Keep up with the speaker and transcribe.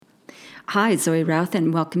Hi, Zoe Routh,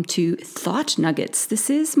 and welcome to Thought Nuggets. This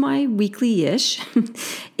is my weekly-ish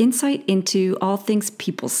insight into all things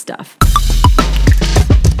people stuff.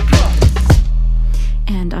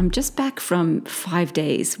 And I'm just back from 5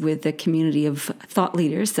 days with a community of thought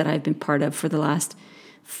leaders that I've been part of for the last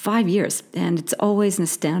 5 years. And it's always an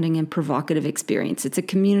astounding and provocative experience. It's a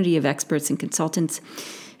community of experts and consultants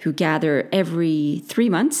who gather every 3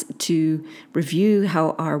 months to review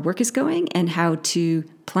how our work is going and how to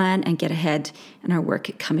plan and get ahead in our work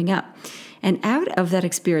coming up. And out of that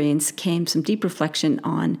experience came some deep reflection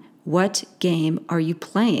on what game are you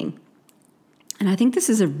playing? And I think this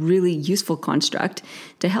is a really useful construct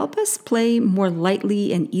to help us play more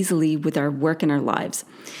lightly and easily with our work and our lives.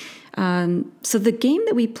 So the game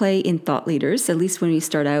that we play in Thought Leaders, at least when we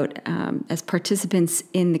start out as participants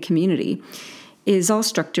in the community, is all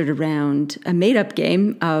structured around a made-up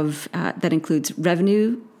game of that includes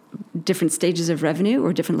revenue, different stages of revenue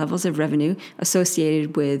or different levels of revenue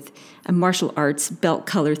associated with a martial arts belt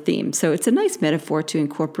color theme. So it's a nice metaphor to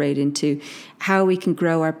incorporate into how we can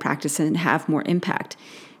grow our practice and have more impact.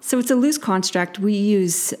 So it's a loose construct. We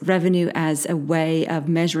use revenue as a way of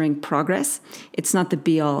measuring progress. It's not the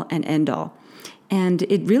be-all and end-all. And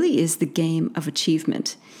it really is the game of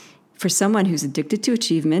achievement. For someone who's addicted to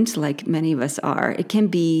achievement, like many of us are, it can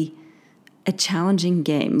be a challenging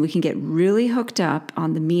game. We can get really hooked up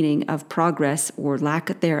on the meaning of progress or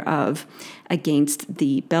lack thereof against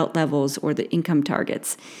the belt levels or the income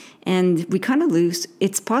targets. And we kind of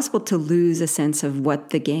it's possible to lose a sense of what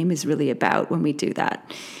the game is really about when we do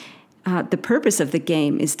that. The purpose of the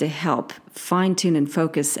game is to help fine-tune and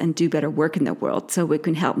focus and do better work in the world so we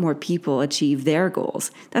can help more people achieve their goals.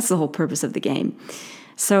 That's the whole purpose of the game.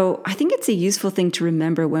 So I think it's a useful thing to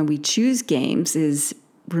remember when we choose games is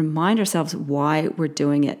remind ourselves why we're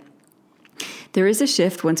doing it. There is a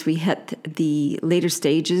shift once we hit the later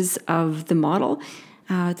stages of the model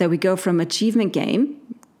that we go from achievement game,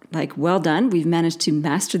 like well done, we've managed to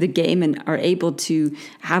master the game and are able to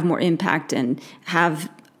have more impact and have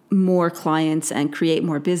more clients and create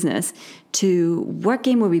more business, to what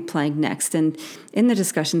game will we be playing next? And in the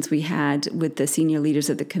discussions we had with the senior leaders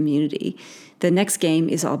of the community, the next game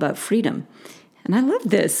is all about freedom. And I love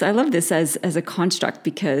this. I love this as a construct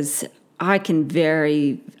because I can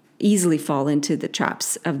very easily fall into the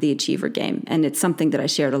traps of the achiever game. And it's something that I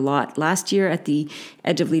shared a lot last year at the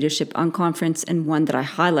Edge of Leadership Unconference and one that I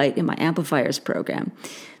highlight in my Amplifiers program.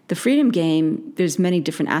 The freedom game, there's many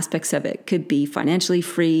different aspects of it. It could be financially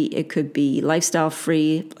free. It could be lifestyle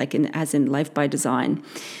free, as in life by design.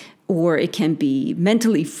 Or it can be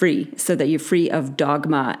mentally free so that you're free of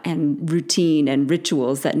dogma and routine and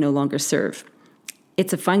rituals that no longer serve.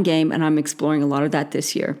 It's a fun game, and I'm exploring a lot of that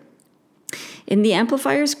this year. In the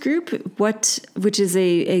Amplifiers group, which is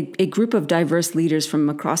a group of diverse leaders from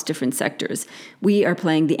across different sectors, we are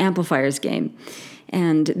playing the Amplifiers game.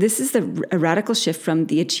 And this is a radical shift from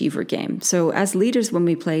the achiever game. So as leaders, when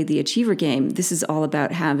we play the achiever game, this is all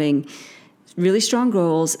about having really strong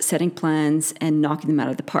goals, setting plans, and knocking them out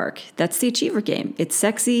of the park. That's the achiever game. It's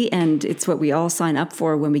sexy, and it's what we all sign up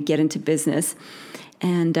for when we get into business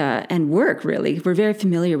and work, really. We're very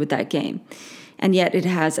familiar with that game. And yet it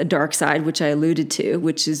has a dark side, which I alluded to,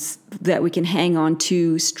 which is that we can hang on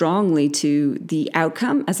too strongly to the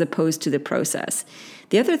outcome as opposed to the process.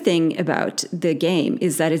 The other thing about the game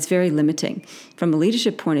is that it's very limiting. From a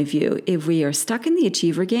leadership point of view, if we are stuck in the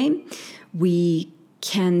achiever game, we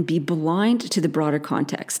can be blind to the broader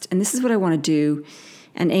context. And this is what I want to do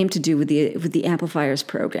and aim to do with the Amplifiers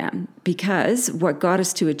program, because what got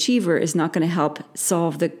us to achiever is not going to help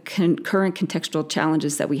solve the current contextual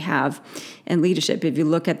challenges that we have in leadership. If you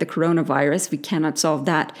look at the coronavirus, we cannot solve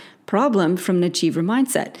that problem from an achiever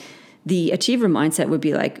mindset. The achiever mindset would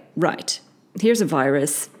be like, right, here's a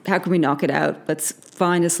virus. How can we knock it out? Let's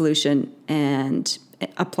find a solution and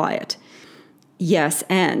apply it. Yes,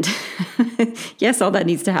 and yes, all that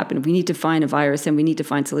needs to happen. We need to find a virus and we need to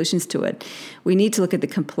find solutions to it. We need to look at the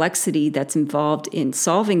complexity that's involved in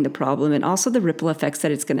solving the problem and also the ripple effects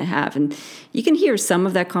that it's going to have. And you can hear some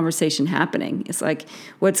of that conversation happening. It's like,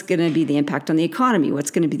 what's going to be the impact on the economy? What's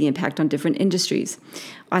going to be the impact on different industries?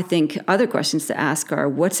 I think other questions to ask are,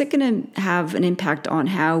 what's it going to have an impact on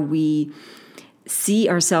how we see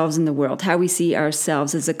ourselves in the world, how we see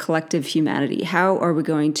ourselves as a collective humanity? How are we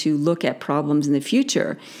going to look at problems in the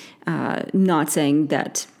future? Not saying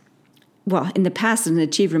that, well, in the past, an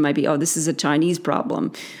achiever might be, oh, this is a Chinese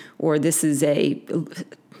problem, or this is a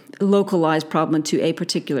localized problem to a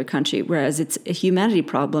particular country, whereas it's a humanity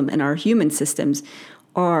problem and our human systems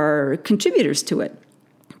are contributors to it.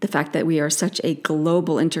 The fact that we are such a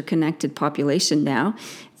global interconnected population now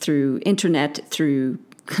through internet, through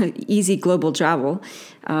easy global travel,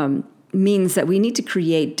 means that we need to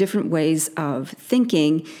create different ways of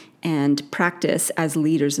thinking and practice as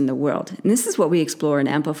leaders in the world. And this is what we explore in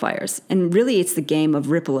Amplifiers. And really, it's the game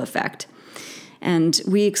of ripple effect. And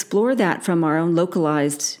we explore that from our own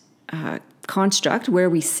localized construct, where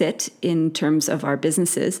we sit in terms of our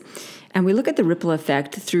businesses. And we look at the ripple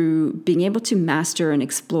effect through being able to master and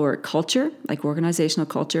explore culture, like organizational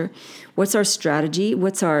culture. What's our strategy?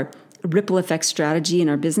 What's our ripple effect strategy in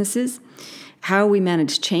our businesses? How we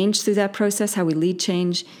manage change through that process, how we lead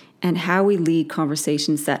change, and how we lead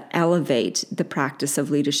conversations that elevate the practice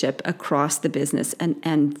of leadership across the business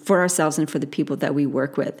and for ourselves and for the people that we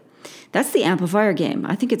work with. That's the Amplifier game.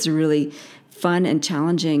 I think it's a really fun and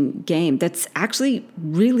challenging game that's actually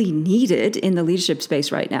really needed in the leadership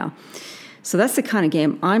space right now. So that's the kind of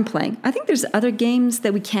game I'm playing. I think there's other games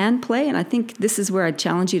that we can play, and I think this is where I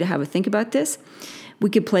challenge you to have a think about this.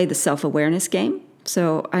 We could play the self-awareness game.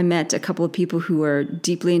 So I met a couple of people who are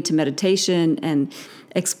deeply into meditation and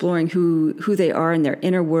exploring who they are in their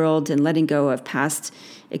inner world and letting go of past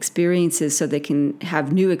experiences so they can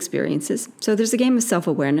have new experiences. So there's a game of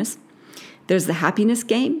self-awareness. There's the happiness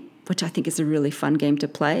game, which I think is a really fun game to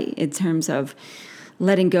play in terms of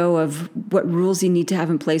letting go of what rules you need to have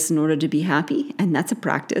in place in order to be happy. And that's a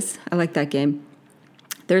practice. I like that game.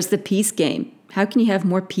 There's the peace game. How can you have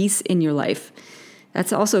more peace in your life?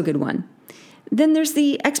 That's also a good one. Then there's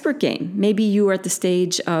the expert game. Maybe you are at the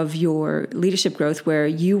stage of your leadership growth where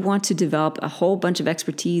you want to develop a whole bunch of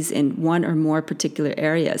expertise in one or more particular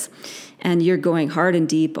areas. And you're going hard and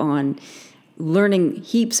deep on learning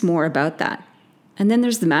heaps more about that. And then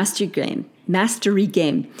there's the mastery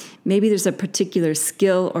game. Maybe there's a particular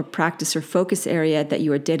skill or practice or focus area that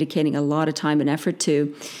you are dedicating a lot of time and effort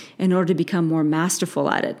to in order to become more masterful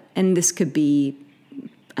at it. And this could be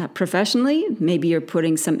professionally. Maybe you're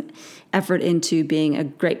putting some effort into being a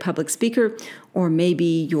great public speaker, or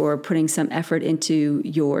maybe you're putting some effort into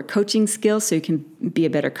your coaching skills so you can be a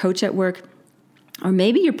better coach at work, or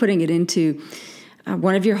maybe you're putting it into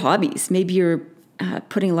one of your hobbies. Maybe you're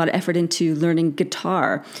putting a lot of effort into learning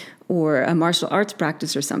guitar or a martial arts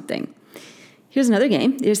practice or something. Here's another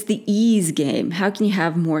game. There's the ease game. How can you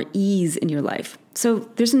have more ease in your life? So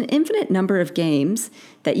there's an infinite number of games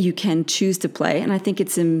that you can choose to play, and I think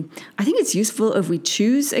it's useful if we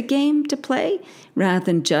choose a game to play rather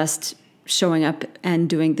than just showing up and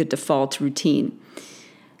doing the default routine.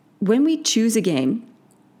 When we choose a game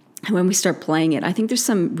and when we start playing it, I think there's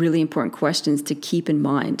some really important questions to keep in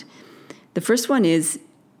mind. The first one is,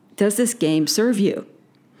 does this game serve you?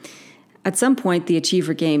 At some point, the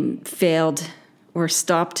Achiever game failed or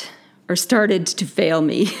stopped or started to fail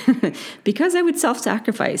me because I would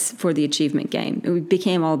self-sacrifice for the achievement game. It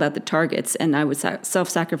became all about the targets, and I would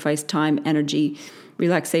self-sacrifice time, energy,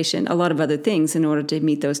 relaxation, a lot of other things in order to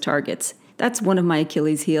meet those targets. That's one of my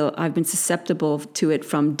Achilles heel. I've been susceptible to it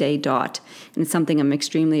from day dot, and it's something I'm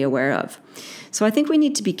extremely aware of. So I think we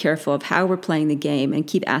need to be careful of how we're playing the game and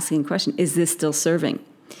keep asking the question, is this still serving?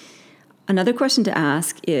 Another question to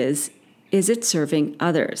ask is it serving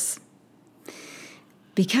others?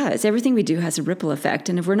 Because everything we do has a ripple effect,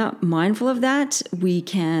 and if we're not mindful of that, we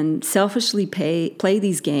can selfishly play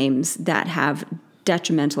these games that have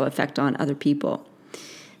detrimental effect on other people.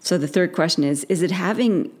 So the third question is it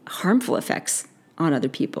having harmful effects on other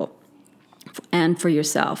people and for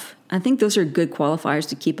yourself? I think those are good qualifiers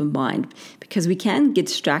to keep in mind, because we can get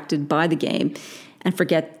distracted by the game and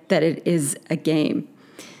forget that it is a game.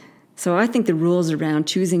 So I think the rules around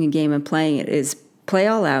choosing a game and playing it is play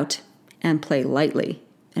all out and play lightly.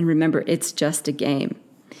 And remember, it's just a game.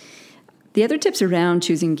 The other tips around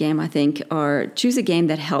choosing a game, I think, are choose a game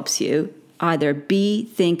that helps you either be,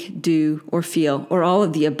 think, do, or feel, or all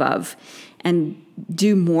of the above, and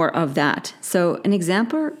do more of that. So an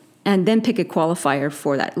example, and then pick a qualifier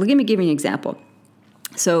for that. Let me give you an example.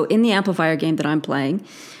 So in the Amplifier game that I'm playing,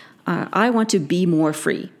 I want to be more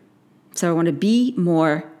free. So I want to be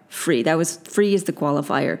more free. That was free is the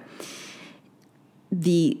qualifier.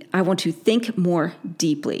 I want to think more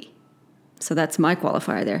deeply. So that's my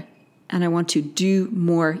qualifier there. And I want to do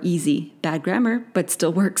more easy. Bad grammar, but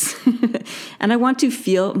still works. And I want to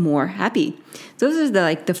feel more happy. Those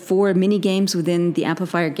are the 4 mini games within the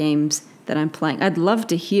Amplifier games that I'm playing. I'd love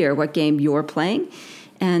to hear what game you're playing.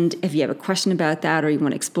 And if you have a question about that or you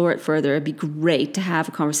want to explore it further, it'd be great to have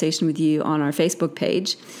a conversation with you on our Facebook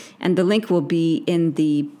page. And the link will be in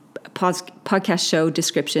the podcast show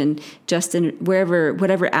description, just in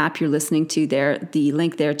whatever app you're listening to there. The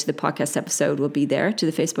link there to the podcast episode will be there to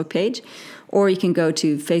the Facebook page. Or you can go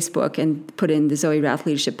to Facebook and put in the Zoe Rath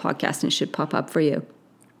Leadership Podcast and it should pop up for you.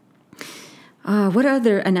 What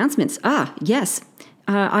other announcements? Yes.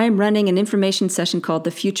 I am running an information session called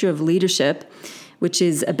The Future of Leadership, which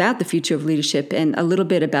is about the future of leadership and a little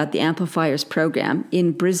bit about the Amplifiers program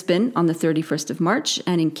in Brisbane on the 31st of March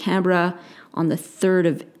and in Canberra on the 3rd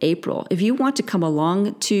of April. If you want to come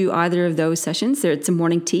along to either of those sessions, it's a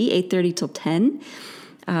morning tea, 8:30 till 10.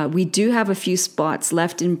 We do have a few spots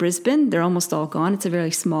left in Brisbane. They're almost all gone. It's a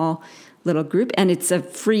very small little group, and it's a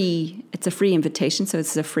free invitation, so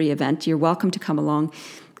it's a free event. You're welcome to come along.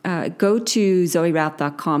 Go to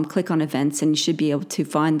zoerouth.com, click on events, and you should be able to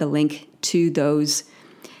find the link to those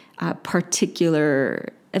particular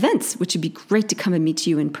events, which would be great to come and meet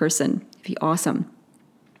you in person. It'd be awesome.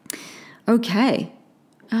 Okay.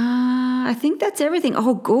 I think that's everything.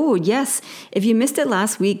 Oh, good. Yes. If you missed it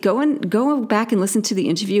last week, go back and listen to the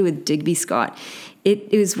interview with Digby Scott.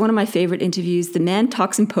 It was one of my favorite interviews. The man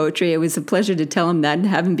talks in poetry. It was a pleasure to tell him that and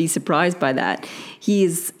have him be surprised by that. He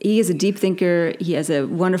is a deep thinker. He has a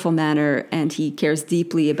wonderful manner, and he cares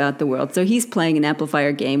deeply about the world. So he's playing an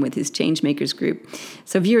amplifier game with his Changemakers group.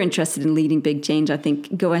 So if you're interested in leading big change, I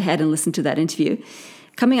think go ahead and listen to that interview.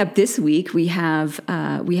 Coming up this week, we have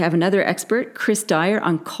another expert, Chris Dyer,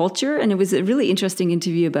 on culture, and it was a really interesting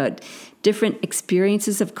interview about different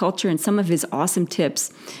experiences of culture and some of his awesome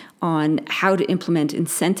tips on how to implement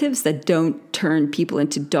incentives that don't turn people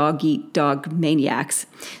into dog-eat-dog maniacs.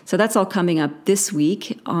 So that's all coming up this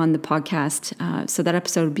week on the podcast. So that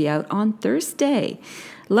episode will be out on Thursday.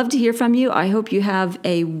 Love to hear from you. I hope you have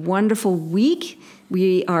a wonderful week.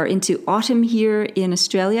 We are into autumn here in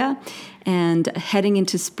Australia and heading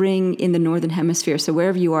into spring in the Northern Hemisphere. So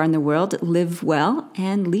wherever you are in the world, live well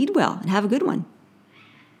and lead well, and have a good one.